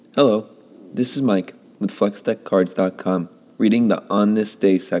Hello, this is Mike with FlexDeckCards.com, reading the On This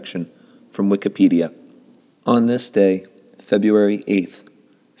Day section from Wikipedia. On this day, February 8th,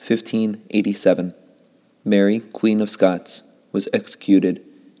 1587, Mary, Queen of Scots, was executed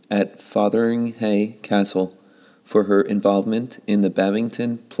at Fotheringhay Castle for her involvement in the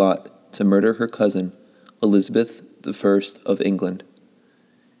Babington plot to murder her cousin, Elizabeth I of England.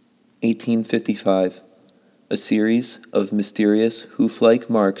 1855, a series of mysterious hoof-like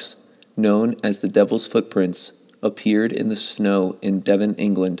marks known as the Devil's Footprints appeared in the snow in Devon,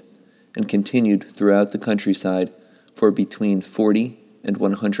 England, and continued throughout the countryside for between 40 and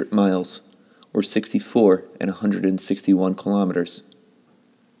 100 miles, or 64 and 161 kilometers.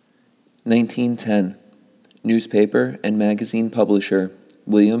 1910, newspaper and magazine publisher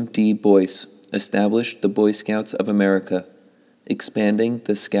William D. Boyce established the Boy Scouts of America, expanding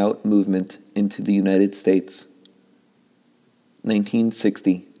the Scout movement into the United States.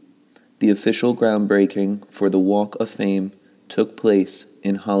 1960, the official groundbreaking for the Walk of Fame took place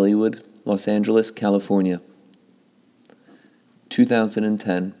in Hollywood, Los Angeles, California.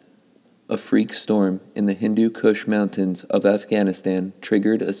 2010, a freak storm in the Hindu Kush Mountains of Afghanistan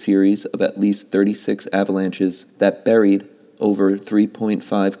triggered a series of at least 36 avalanches that buried over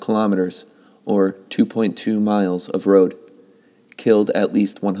 3.5 kilometers, or 2.2 miles of road, killed at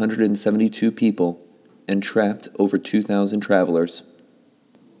least 172 people, and trapped over 2,000 travelers.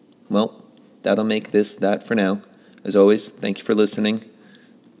 Well, that'll make this that for now. As always, thank you for listening.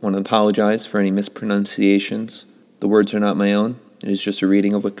 I want to apologize for any mispronunciations. The words are not my own. It is just a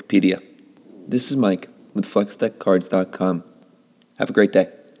reading of Wikipedia. This is Mike with FlexDeckCards.com. Have a great day.